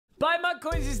Buy MUT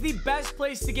Coins is the best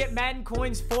place to get Madden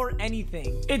coins for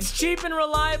anything. It's cheap and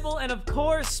reliable, and of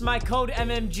course, my code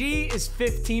MMG is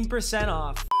 15%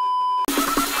 off.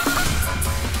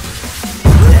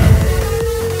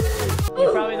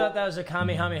 You probably thought that was a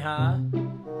Kamehameha,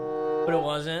 but it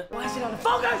wasn't. Why is it out of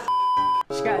focus?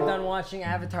 Just got done watching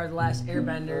Avatar: The Last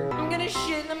Airbender. I'm gonna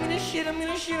shit, I'm gonna shit, I'm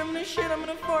gonna shit, I'm gonna shit, I'm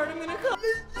gonna fart, I'm gonna come.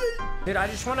 Dude, I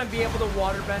just want to be able to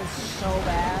waterbend so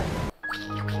bad.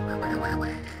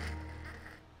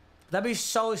 That'd be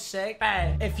so sick.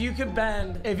 Hey, if you could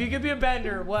bend, if you could be a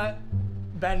bender, what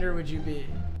bender would you be?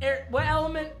 What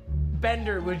element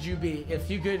bender would you be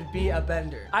if you could be a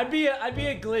bender? I'd be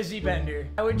a glizzy bender.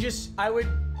 I would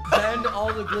bend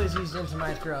all the glizzies into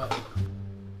my throat.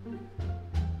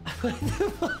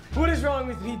 What is wrong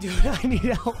with me, dude? I need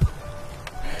help.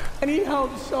 I need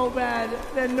help so bad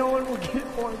that no one will get it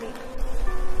for me.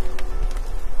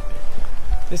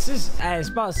 This is, it's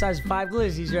about the size of 5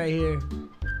 glizzies right here.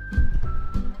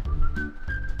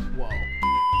 Whoa.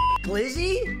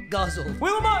 Glizzy? Guzzle.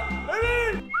 Wheel them up!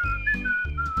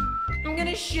 I'm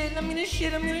gonna shit, I'm gonna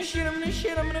shit, I'm gonna shit, I'm gonna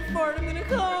shit, I'm gonna fart, I'm gonna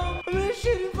come. I'm gonna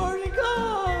shit and fart and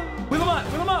come. Wheel them up,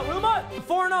 wheel them up, wheel them up.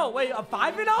 4-0. Wait, a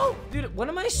 5-0? Dude, what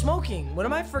am I smoking? What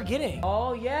am I forgetting?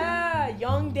 Oh, yeah,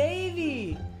 Young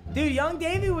Davey. Dude, Young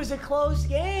Davey was a close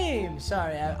game.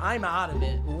 Sorry, I'm out of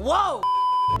it. Whoa!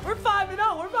 We're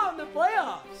 5-0. We're about in the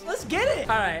playoffs. Let's get it.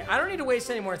 All right, I don't need to waste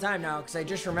any more time now because I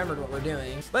just remembered what we're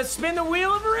doing. Let's spin the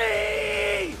wheel of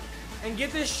Ree and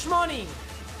get this shmoney.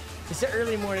 It's an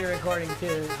early morning recording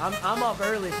too. I'm up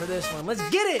early for this one. Let's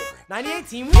get it. 98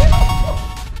 team wheel.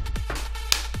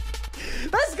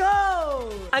 Let's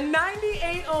go. A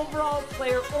 98 overall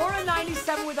player or a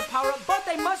 97 with a power-up, but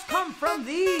they must come from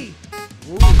the...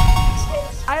 Ooh.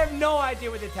 I have no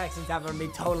idea what the Texans have, I'm gonna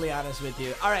be totally honest with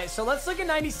you. All right, so let's look at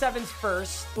 97s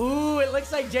first. Ooh, it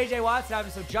looks like JJ Watt's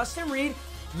having. So Justin Reed,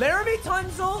 Laramie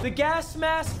Tunzel, the gas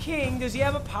mask king. Does he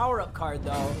have a power-up card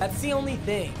though? That's the only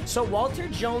thing. So Walter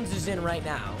Jones is in right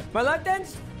now. My left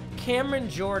end's Cameron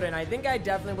Jordan. I think I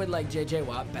definitely would like JJ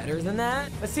Watt better than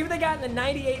that. Let's see what they got in the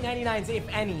 98, 99s, if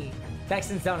any.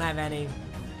 Texans don't have any.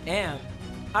 Damn.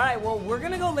 All right, well, we're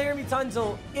gonna go Laramie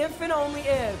Tunzel if and only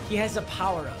if he has a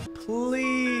power-up.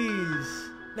 Please.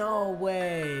 No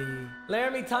way.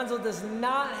 Laramie Tunzel does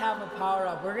not have a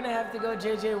power-up. We're gonna have to go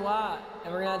JJ Watt,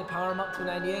 and we're gonna have to power him up to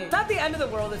 98. It's not the end of the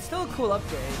world. It's still a cool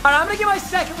upgrade. All right, I'm gonna get my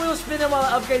second wheel spin while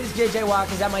I upgrade this JJ Watt,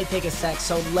 because that might take a sec.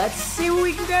 So let's see what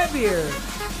we can get here.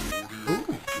 Ooh.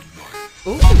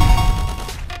 Ooh.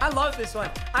 I love this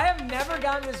one. I have never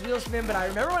gotten this wheel spin, but I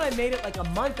remember when I made it like a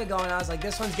month ago, and I was like,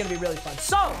 this one's gonna be really fun.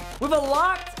 So, with a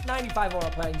locked 95 overall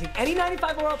player, I can take any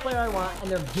 95 overall player I want, and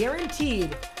they're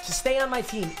guaranteed to stay on my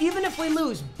team, even if we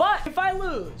lose. But if I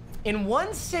lose, in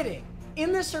one sitting,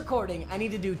 in this recording, I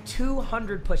need to do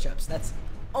 200 push-ups. That's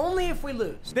only if we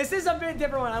lose. This is a bit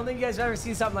different one. I don't think you guys have ever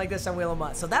seen something like this on Wheel of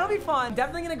MUT. So that'll be fun.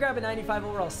 Definitely gonna grab a 95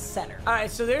 overall center. All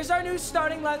right, so there's our new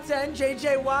starting left end,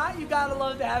 JJ Watt. You gotta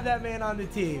love to have that man on the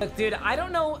team. Look, dude, I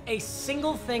don't know a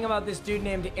single thing about this dude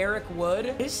named Eric Wood.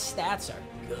 His stats are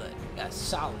good. He got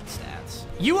solid stats.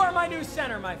 You are my new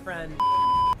center, my friend.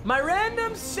 My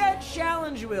random set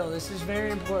challenge wheel. This is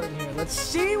very important here. Let's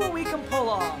see what we can pull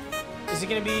off. Is it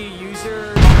gonna be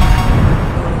user?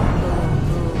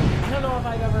 I don't know if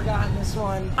I've ever gotten this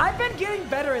one. I've been getting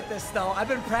better at this though. I've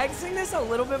been practicing this a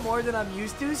little bit more than I'm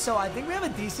used to, so I think we have a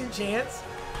decent chance.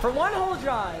 For one whole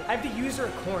drive, I have to user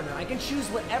a corner. I can choose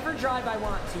whatever drive I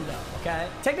want to though, okay?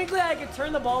 Technically, I could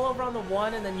turn the ball over on the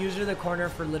one and then user the corner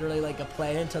for literally like a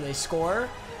play until they score,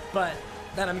 but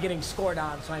then I'm getting scored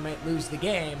on, so I might lose the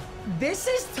game. This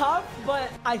is tough,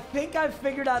 but I think I've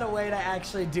figured out a way to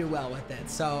actually do well with it,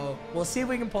 so we'll see if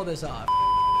we can pull this off.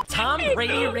 Tom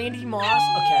Brady, Randy Moss.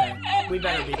 Okay, we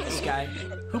better beat this guy.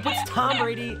 Who puts Tom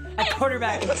Brady at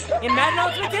quarterback in Madden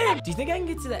Ultimate Team? Do you think I can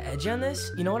get to the edge on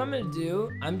this? You know what I'm gonna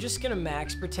do? I'm just gonna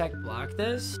max protect block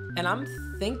this, and I'm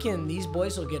thinking these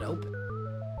boys will get open.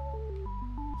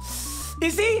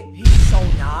 Is he? He's so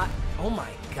not. Oh my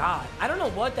God. I don't know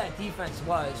what that defense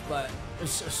was, but it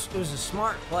was a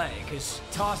smart play because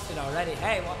tossed it already.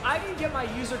 Hey, well, I can get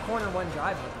my user corner one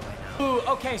drive out the way now. Ooh,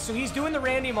 okay, so he's doing the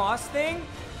Randy Moss thing.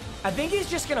 I think he's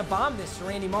just gonna bomb this to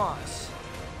Randy Moss.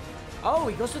 Oh,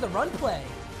 he goes for the run play.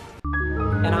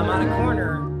 And I'm out of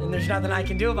corner, and there's nothing I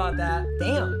can do about that.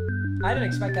 Damn, I didn't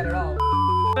expect that at all.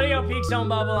 Gonna go peak zone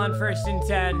bubble on 1st and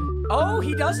 10. Oh,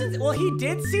 he doesn't, well, he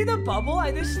did see the bubble.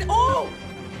 Oh,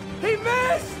 he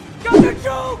missed. Got the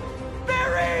joke,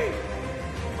 Barry.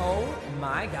 Oh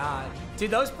my God. Dude,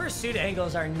 those pursuit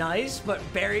angles are nice, but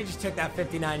Barry just took that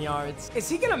 59 yards. Is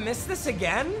he gonna miss this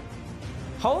again?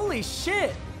 Holy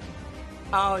shit.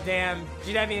 Oh, damn.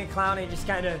 Jadeveon Clowney just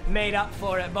kind of made up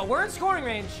for it. But we're in scoring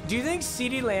range. Do you think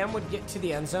CeeDee Lamb would get to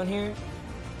the end zone here?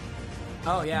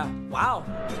 Oh, yeah. Wow.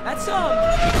 That's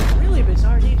really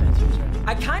bizarre defense.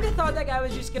 I kind of thought that guy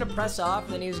was just going to press off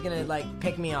and then he was going to, like,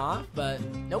 pick me off. But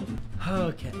nope.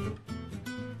 Okay.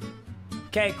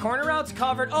 Okay, corner routes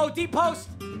covered. Oh, deep post.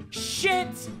 Shit.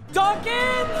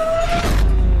 Dawkins!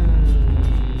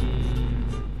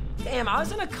 Damn, I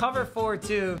was in a cover 4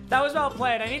 too. That was well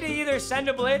played. I need to either send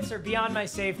a blitz or be on my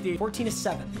safety.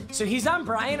 14-7. So he's on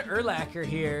Brian Urlacher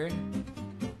here.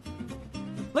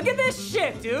 Look at this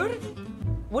shit, dude.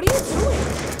 What are you doing?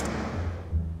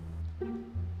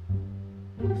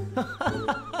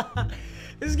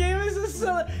 This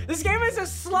game is a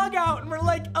slug out and we're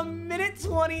like a minute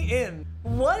 20 in.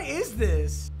 What is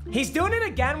this? He's doing it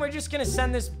again. We're just gonna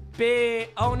send this big...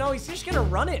 Oh no, he's just gonna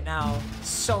run it now.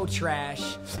 So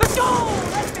trash. Let's go!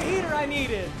 That's the heater I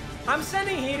needed. I'm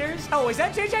sending heaters. Oh, is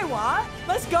that JJ Watt?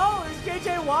 Let's go, it's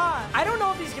JJ Watt. I don't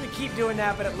know if he's gonna keep doing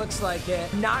that, but it looks like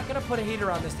it. Not gonna put a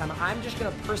heater on this time. I'm just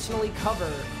gonna personally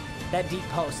cover that deep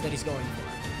post that he's going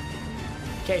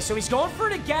for. Okay, so he's going for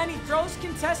it again. He throws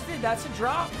contested. That's a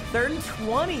drop. 3rd and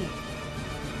 20.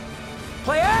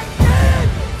 Play action!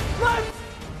 Let's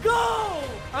go!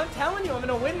 I'm telling you, I'm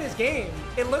going to win this game.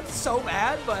 It looked so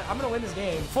bad, but I'm going to win this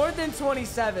game. 4th and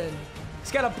 27.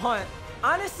 He's got a punt.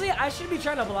 Honestly, I should be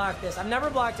trying to block this. I've never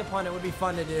blocked a punt. It would be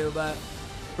fun to do, but...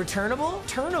 Returnable?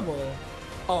 Turnable.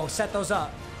 Oh, set those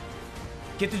up.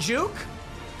 Get the juke?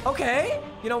 Okay,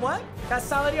 you know what? That's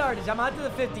solid yardage. I'm out to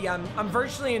the 50. I'm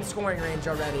virtually in scoring range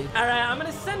already. All right, I'm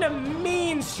gonna send a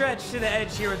mean stretch to the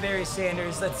edge here with Barry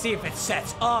Sanders. Let's see if it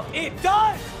sets up. It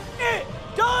does! It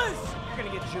does! You're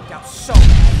gonna get juked out so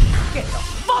bad. Get the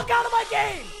fuck out of my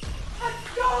game!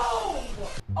 Let's go!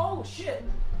 Oh, shit.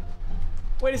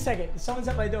 Wait a second. Someone's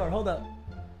at my door. Hold up.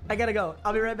 I gotta go.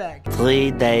 I'll be right back. 3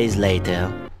 days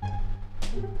later.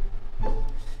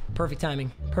 Perfect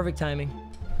timing. Perfect timing.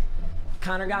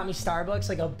 Connor got me Starbucks,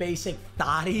 like a basic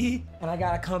thotty. And I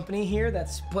got a company here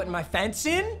that's putting my fence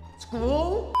in. It's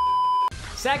cool.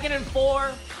 2nd and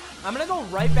 4. I'm gonna go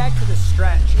right back to the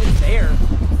stretch. It's there.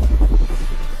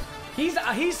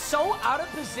 He's so out of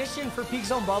position for peak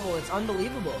zone bubble. It's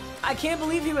unbelievable. I can't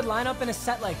believe he would line up in a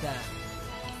set like that.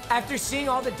 After seeing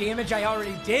all the damage I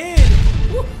already did.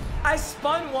 Woo. I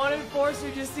spun 1 and 4 so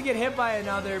just to get hit by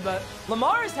another, but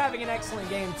Lamar is having an excellent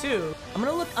game too. I'm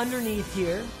gonna look underneath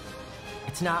here.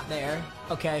 It's not there.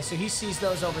 Okay, so he sees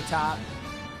those over top.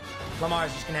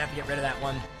 Lamar's just gonna have to get rid of that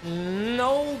one.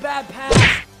 No, bad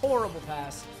pass. Horrible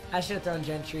pass. I should have thrown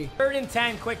Gentry. 3rd and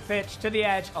 10, quick pitch to the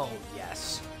edge. Oh,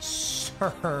 yes,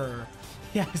 sir.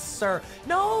 Yes, sir.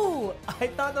 No, I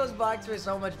thought those blocks were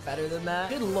so much better than that.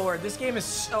 Good Lord, this game is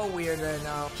so weird right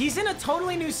now. He's in a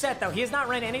totally new set, though. He has not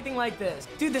ran anything like this.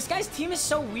 Dude, this guy's team is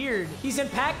so weird. He's in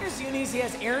Packers unis. He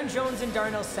has Aaron Jones and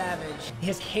Darnell Savage. He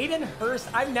has Hayden Hurst.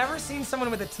 I've never seen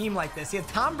someone with a team like this. He has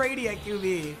Tom Brady at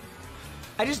QB.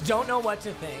 I just don't know what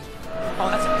to think. Oh,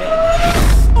 that's a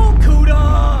big. Okuda!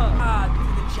 Ah,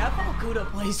 dude, the Jeff Okuda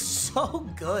plays so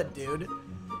good, dude.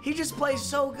 He just plays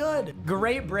so good.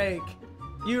 Great break.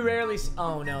 You rarely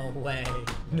oh, no way.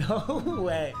 No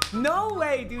way. No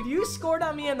way, dude. You scored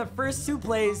on me in the first 2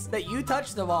 plays that you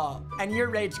touched the ball, and you're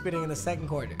rage quitting in the 2nd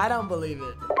quarter. I don't believe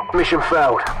it. Mission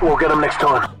failed. We'll get him next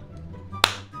time.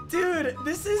 Dude,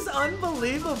 this is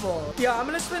unbelievable. Yeah, I'm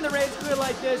gonna spin the rage quit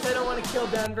like this. I don't want to kill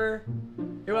Denver.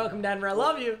 You're welcome, Denver. I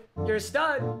love you. You're a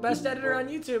stud. Best editor on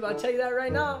YouTube. I'll tell you that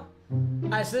right now. All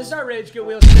right, so this is our rage quit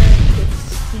wheel today.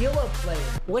 Steal a player.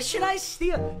 What should I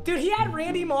steal? Dude, he had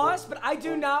Randy Moss, but I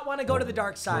do not want to go to the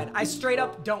dark side. I straight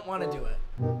up don't want to do it.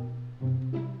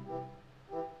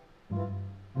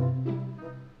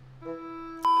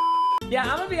 Yeah,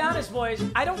 I'm gonna be honest, boys.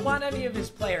 I don't want any of his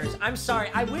players. I'm sorry.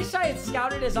 I wish I had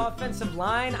scouted his offensive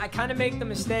line. I kind of make the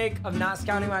mistake of not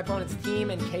scouting my opponent's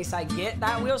team in case I get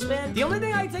that wheel spin. The only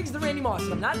thing I take is the Randy Moss,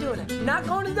 and I'm not doing it. I'm not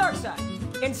going to the dark side.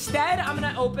 Instead, I'm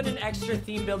gonna open an extra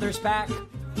theme builders pack.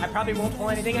 I probably won't pull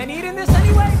anything I need in this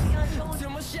anyway.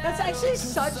 That's actually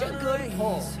such a good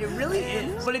pull. It really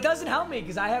is. But it doesn't help me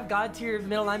because I have God tier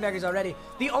middle linebackers already.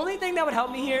 The only thing that would help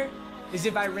me here is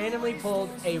if I randomly pulled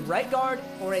a right guard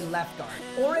or a left guard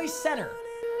or a center.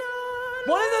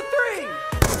 One of the 3.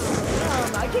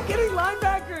 I keep getting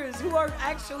linebackers who are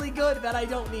actually good that I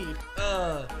don't need.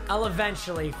 I'll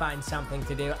eventually find something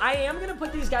to do. I am gonna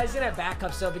put these guys in at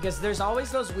backups though, because there's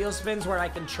always those wheel spins where I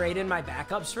can trade in my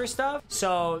backups for stuff.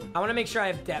 So I want to make sure I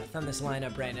have depth on this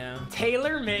lineup right now.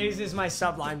 Taylor Mays is my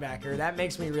sub linebacker. That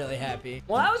makes me really happy.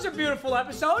 Well, that was a beautiful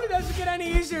episode. It doesn't get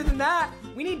any easier than that.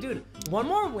 We need, dude, one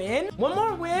more win,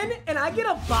 and I get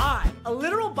a bye. A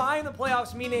literal bye in the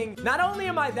playoffs, meaning not only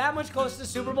am I that much close to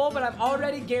Super Bowl, but I'm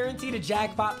already guaranteed a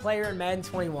jackpot player in Madden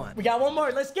 21. We got one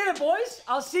more. Let's get it, boys.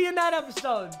 I'll see you in that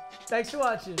episode. Thanks for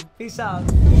watching. Peace out.